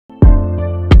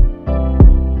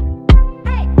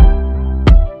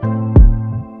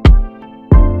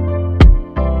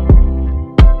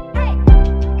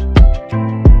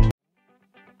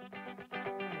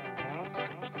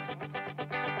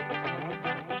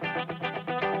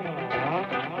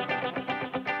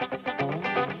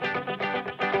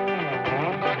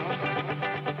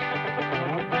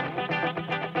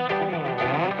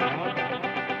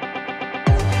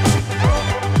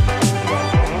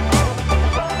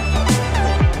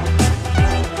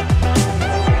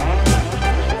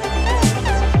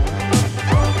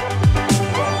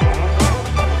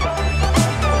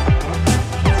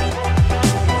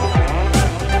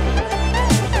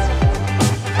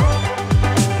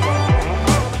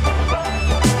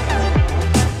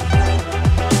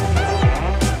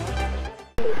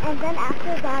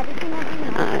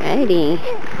Alrighty.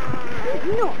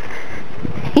 No.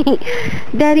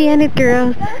 Daddy and it,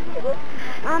 girls.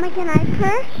 Mama, can I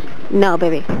first? No,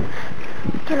 baby.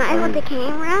 Can I hold the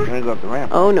camera? We're gonna go up the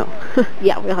ramp. Oh, no.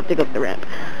 Yeah, we'll have to go up the ramp.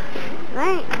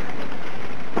 Right.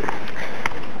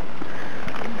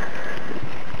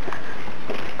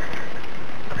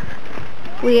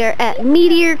 We are at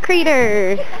Meteor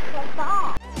Crater.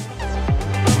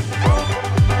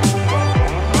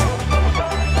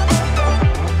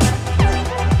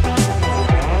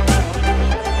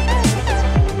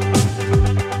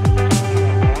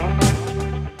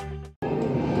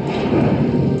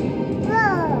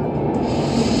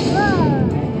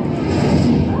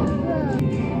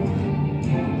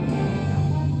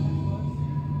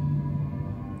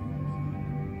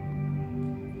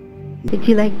 Did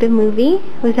you like the movie?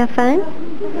 Was that fun?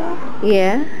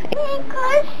 Yeah?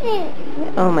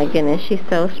 Oh my goodness, she's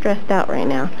so stressed out right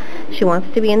now. She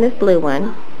wants to be in this blue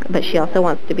one, but she also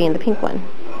wants to be in the pink one.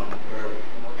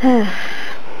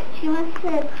 She wants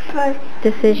to first.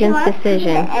 Decisions.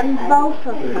 And both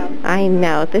of them. I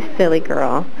know, this silly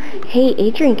girl. Hey,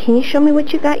 Adrian, can you show me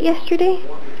what you got yesterday?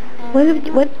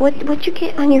 What you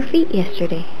get on your feet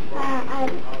yesterday?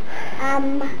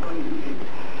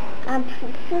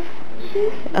 Princess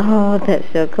shoes. Oh,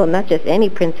 that's so cool. Not just any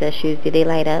princess shoes. Do they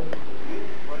light up?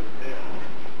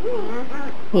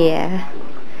 Yeah.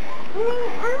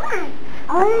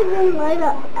 I really light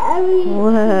up every.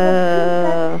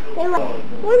 Whoa.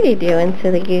 What are you doing,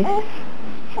 silly goose?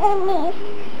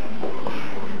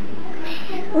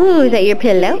 Ooh, is that your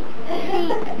pillow?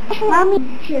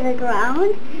 Mommy to the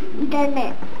ground, then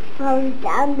it falls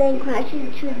down, then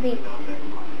crashes to the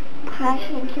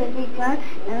ground,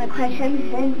 and it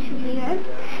crashes into the earth,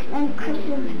 and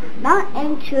crashes not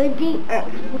into the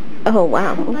earth. Oh,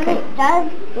 wow. But Okay. it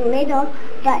does little,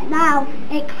 but now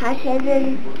it crashes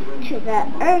into the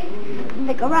earth,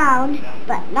 the ground,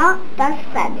 but not the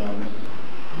sun.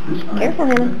 Careful,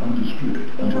 Hannah. Undisputed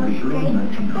until the early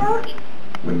 1900s,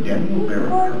 when Daniel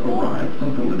Barringer arrived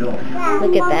from Philadelphia.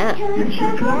 Look at that. In search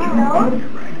of a giant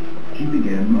meteorite, he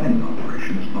began mining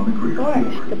operations on the crater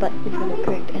floor. The button for the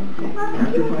correct answer.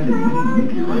 After finding many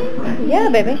meteorite fragments Yeah,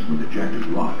 baby. with ejected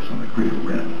rocks on the crater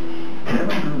rim,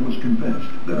 Barringer was convinced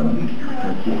that a meteor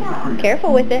had formed the crater.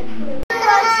 Careful with it.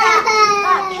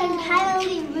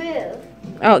 Entirely roof.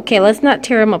 Oh, okay, let's not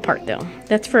tear them apart, though.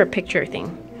 That's for a picture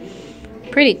thing.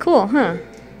 Pretty cool, huh?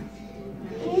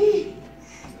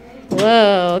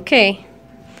 Whoa, okay.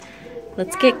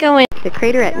 Let's get going. The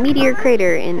crater at Meteor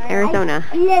Crater in Arizona.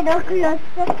 We're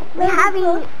having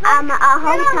a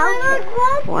hotel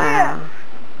trip. Wow.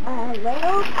 A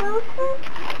little closer.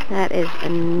 That is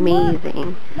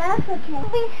amazing. That's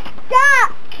okay.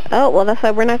 Stop! Oh, well, that's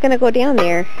why we're not going to go down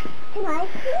there. Can I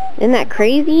see? Isn't that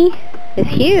crazy? It's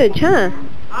huge, huh?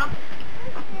 I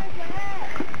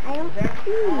don't see.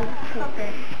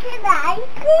 Can I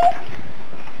see?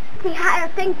 The higher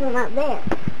things are not there.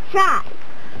 Try.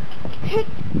 Pick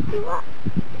you up.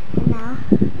 Now.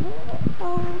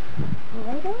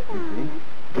 Little down.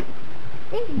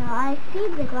 Now I see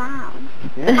the ground.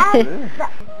 Yeah,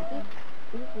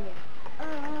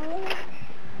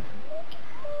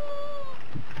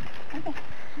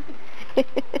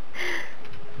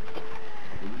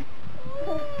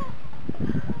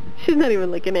 She's not even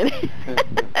looking at it.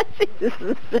 She just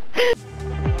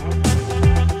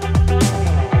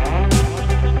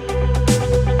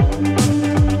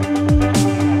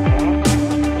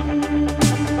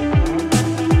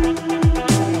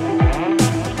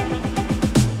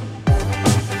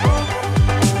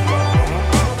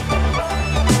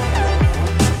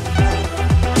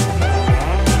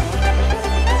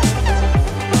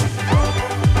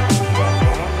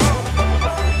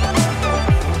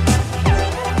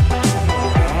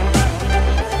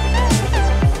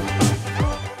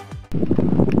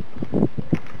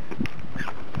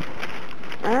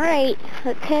Alright,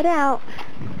 let's head out.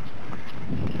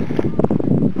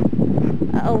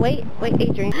 Uh-oh, wait,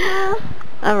 Adrian.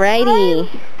 Alrighty.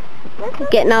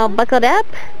 Getting all buckled up.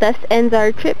 Thus ends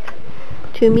our trip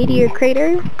to Meteor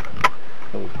Crater.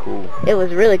 That was cool. It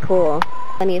was really cool.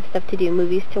 Plenty of stuff to do,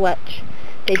 movies to watch.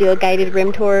 They do a guided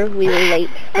rim tour. We were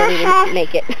late, so we didn't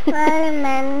make it.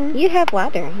 You have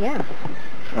water, yeah.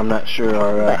 I'm not sure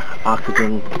our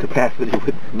oxygen capacity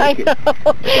would make it. I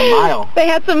know. It's a mile. They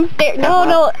had some stairs.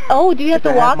 No. Oh, do you have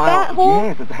to walk that hole?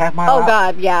 Yes, it's a half mile out. Oh,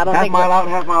 God, yeah. I don't half think mile out,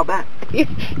 half mile back. If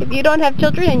you don't have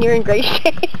children, and you're in great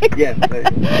shape. Yes.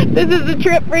 This is a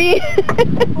trip for you.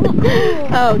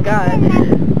 Oh, God.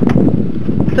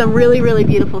 Some really, really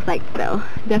beautiful sights, though.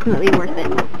 Definitely worth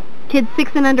it. Kids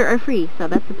 6 and under are free, so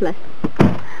that's a plus.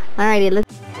 Alrighty, let's...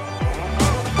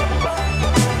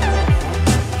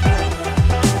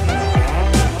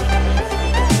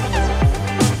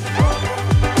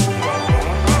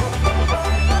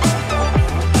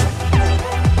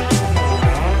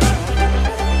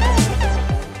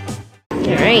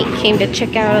 Alright, came to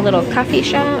check out a little coffee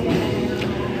shop.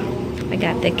 I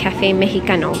got the Cafe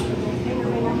Mexicano.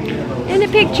 And a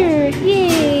picture.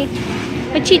 Yay!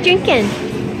 What you drinking?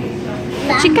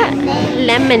 What you got?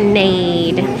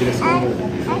 Lemonade.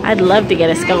 I'd love to get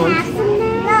a scone.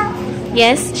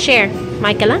 Yes, share.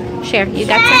 Michaela, share. You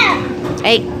got some?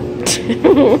 Hey.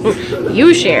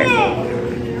 You share.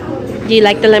 Do you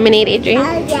like the lemonade, Adrian?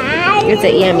 Yeah. Is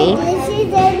it yummy? This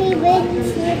is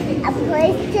a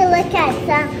place to look at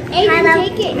some kind of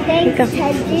things to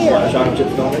do.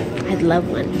 I'd love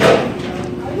one.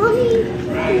 Mommy,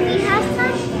 can we have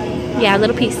some? Yeah, a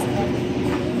little piece.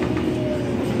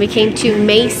 We came to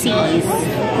Macy's.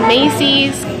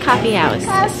 Macy's Coffee House.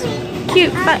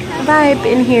 Cute vibe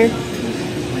in here.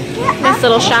 Nice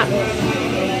little shop.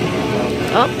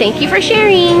 Oh, thank you for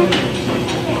sharing.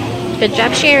 Good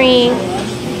job sharing.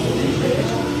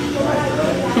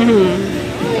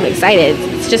 I'm excited.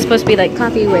 It's just supposed to be like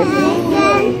coffee with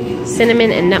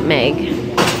cinnamon and nutmeg.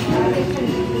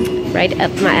 Right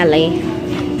up my alley.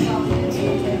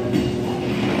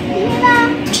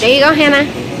 There you go, Hannah.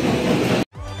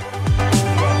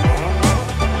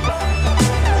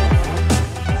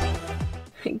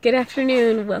 Good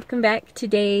afternoon. Welcome back.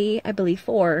 Today, I believe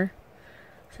 4.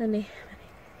 Sunday.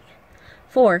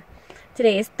 4.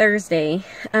 Today is Thursday.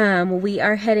 We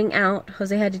are heading out.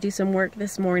 Jose had to do some work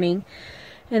this morning.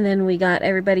 And then we got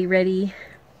everybody ready.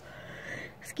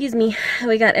 Excuse me.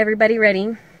 We got everybody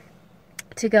ready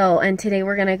to go. And today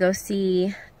we're going to go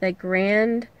see the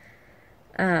Grand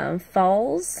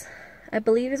Falls, I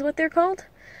believe is what they're called.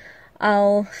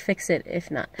 I'll fix it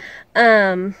if not.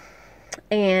 And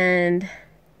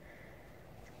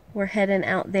we're heading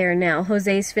out there now.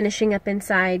 Jose's finishing up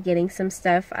inside, getting some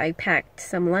stuff. I packed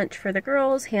some lunch for the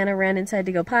girls. Hannah ran inside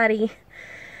to go potty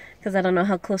because I don't know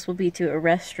how close we'll be to a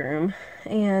restroom.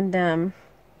 And then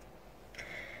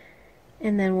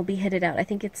we'll be headed out. I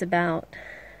think it's about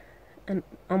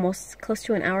almost close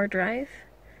to an hour drive.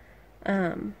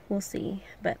 We'll see,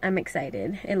 but I'm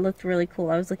excited. It looked really cool.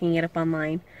 I was looking it up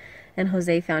online, and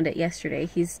Jose found it yesterday.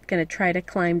 He's gonna try to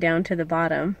climb down to the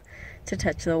bottom to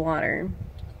touch the water.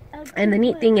 And the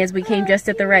neat thing is we came just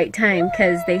at the right time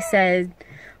because they said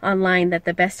online that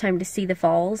the best time to see the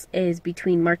falls is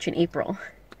between March and April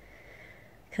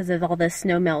because of all the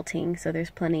snow melting. So there's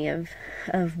plenty of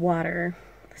water.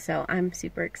 So I'm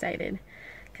super excited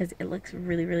because it looks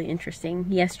really, really interesting.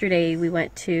 Yesterday we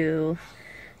went to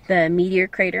the Meteor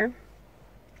Crater,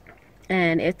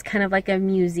 and it's kind of like a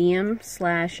museum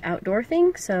 / outdoor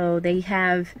thing. So they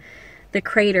have the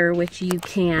crater, which you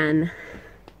can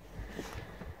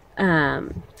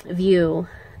view.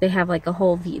 They have like a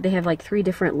whole view. They have like 3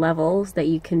 different levels that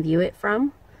you can view it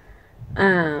from,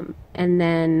 and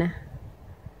then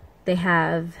they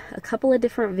have a couple of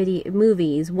different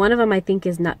movies. One of them I think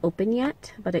is not open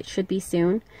yet, but it should be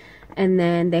soon. And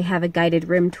then they have a guided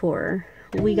rim tour.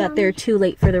 We got there too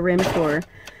late for the rim tour,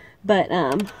 but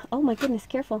oh my goodness,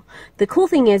 careful. The cool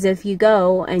thing is if you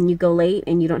go and you go late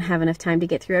and you don't have enough time to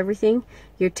get through everything,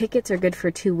 your tickets are good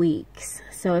for 2 weeks.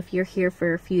 So if you're here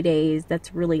for a few days,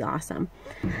 that's really awesome.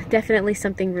 Definitely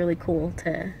something really cool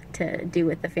to do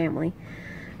with the family.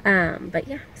 But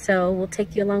yeah, so we'll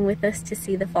take you along with us to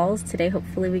see the falls today.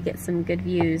 Hopefully we get some good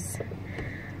views.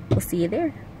 We'll see you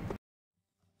there.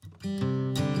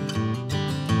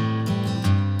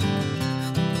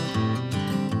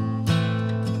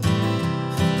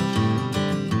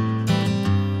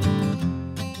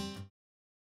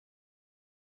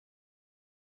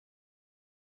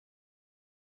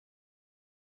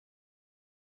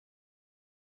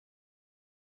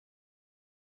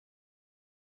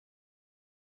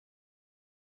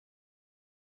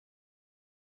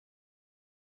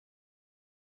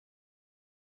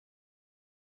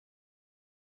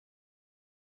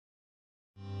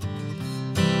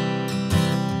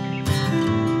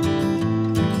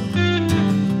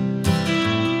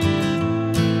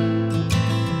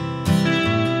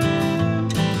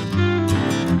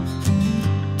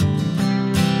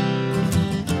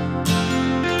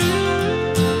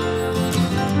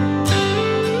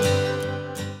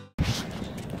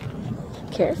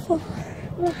 Careful.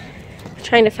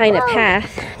 Trying to find a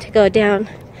path to go down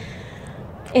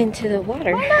into the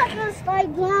water. I'm not going to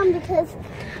slide down because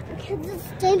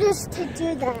it's dangerous to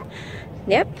do that.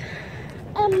 Yep.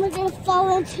 And we're going to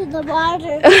fall into the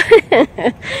water.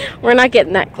 We're not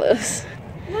getting that close.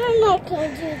 We're not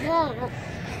going to do that.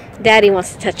 Daddy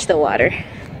wants to touch the water.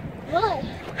 Why?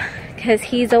 Because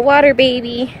he's a water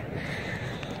baby.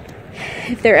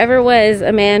 If there ever was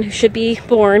a man who should be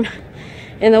born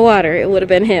in the water, it would have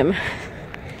been him.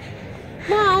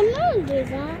 No, I'm not going to do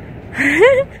that.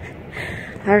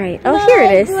 Alright. Oh, here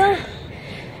it is.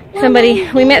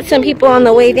 we met some people on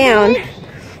the way down,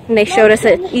 and they showed us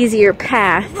an easier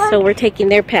path, so we're taking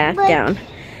their path down.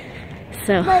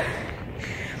 So,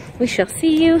 we shall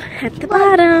see you at the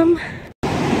bottom.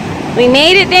 We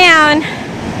made it down.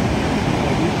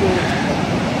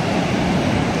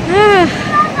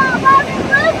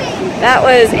 That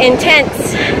was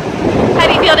intense. How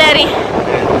do you feel, Daddy?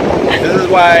 This is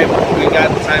why we got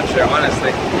the timeshare,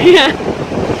 honestly. Yeah.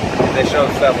 They show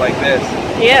stuff like this.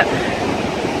 Yep.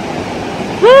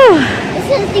 Whew. This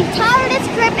is the tiredest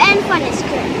trip and funnest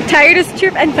trip. Tiredest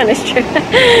trip and funnest trip.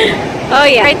 Oh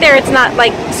yeah. Right there, it's not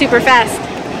like super fast.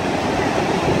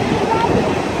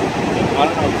 I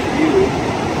don't know if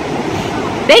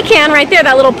you. They can right there,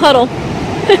 that little puddle.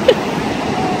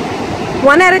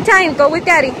 One at a time. Go with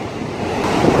Daddy.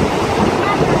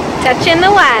 Touching the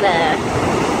water.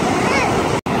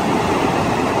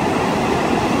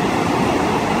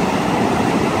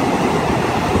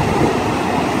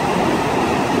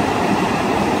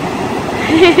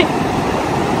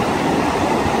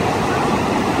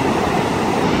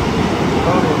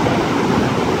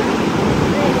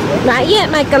 Not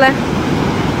yet, Michaela.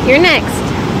 You're next.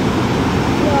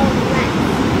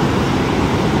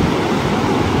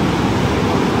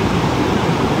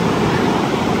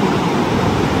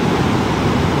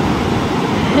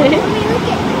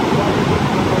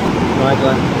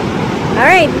 Michaela. All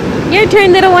right, your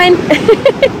turn, little one.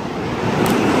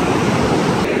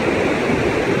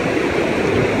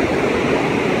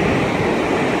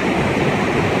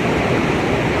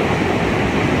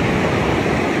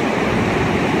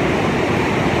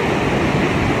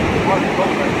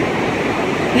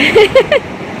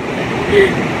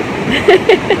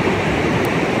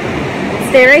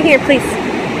 Stay right here, please.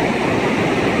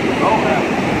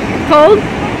 Cold?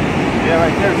 Yeah,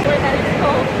 right there. That is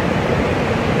cold.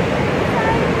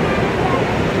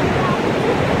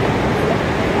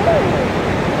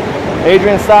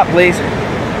 Adrian, stop, please.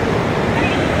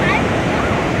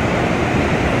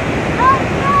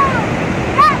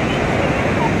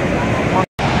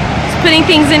 Just putting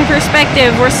things in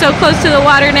perspective. We're so close to the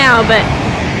water now, but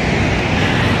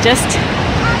just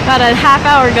about a half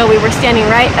hour ago we were standing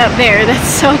right up there. That's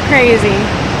so crazy.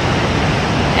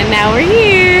 And now we're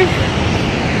here.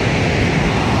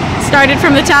 Started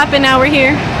from the top and now we're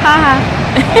here. Haha.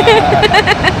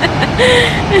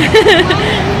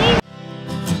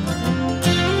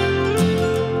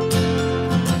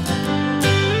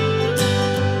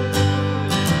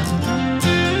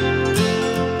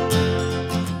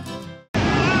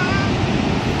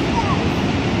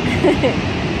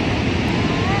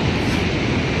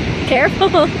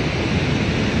 Careful.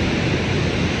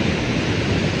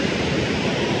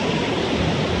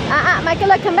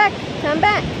 Michaela, come back. Come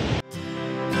back.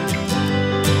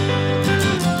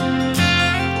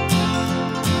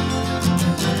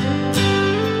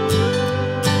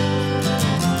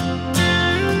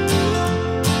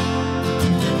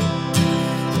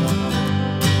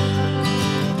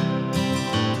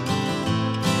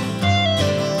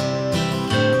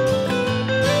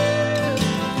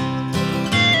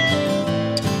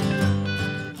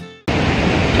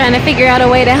 Trying to figure out a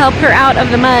way to help her out of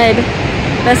the mud.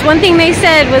 That's one thing they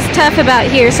said was tough about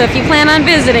here, so if you plan on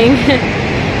visiting,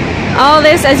 all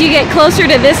this, as you get closer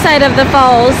to this side of the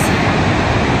falls,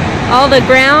 all the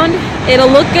ground,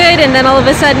 it'll look good, and then all of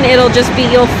a sudden it'll just be,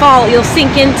 you'll fall, you'll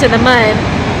sink into the mud.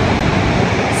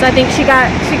 So I think she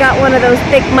got one of those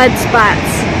thick mud spots,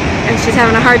 and she's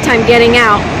having a hard time getting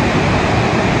out.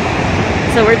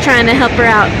 So we're trying to help her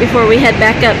out before we head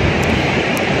back up.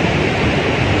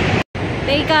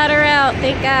 They got her out,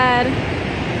 thank God.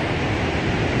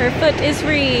 Her foot is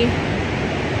free.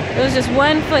 It was just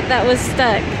one foot that was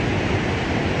stuck.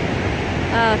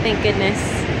 Oh, thank goodness.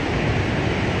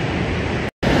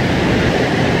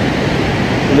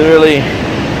 Literally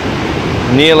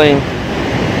kneeling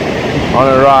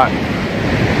on a rock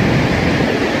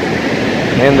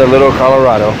in the Little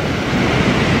Colorado.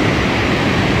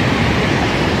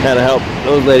 Had to help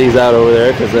those ladies out over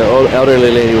there because the old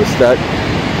elderly lady was stuck.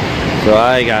 So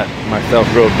I got myself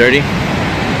real dirty.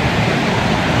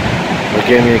 It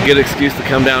gave me a good excuse to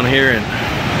come down here and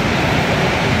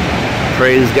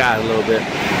praise God a little bit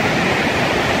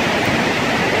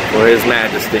for His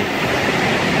majesty.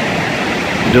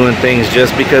 Doing things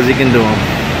just because He can do them.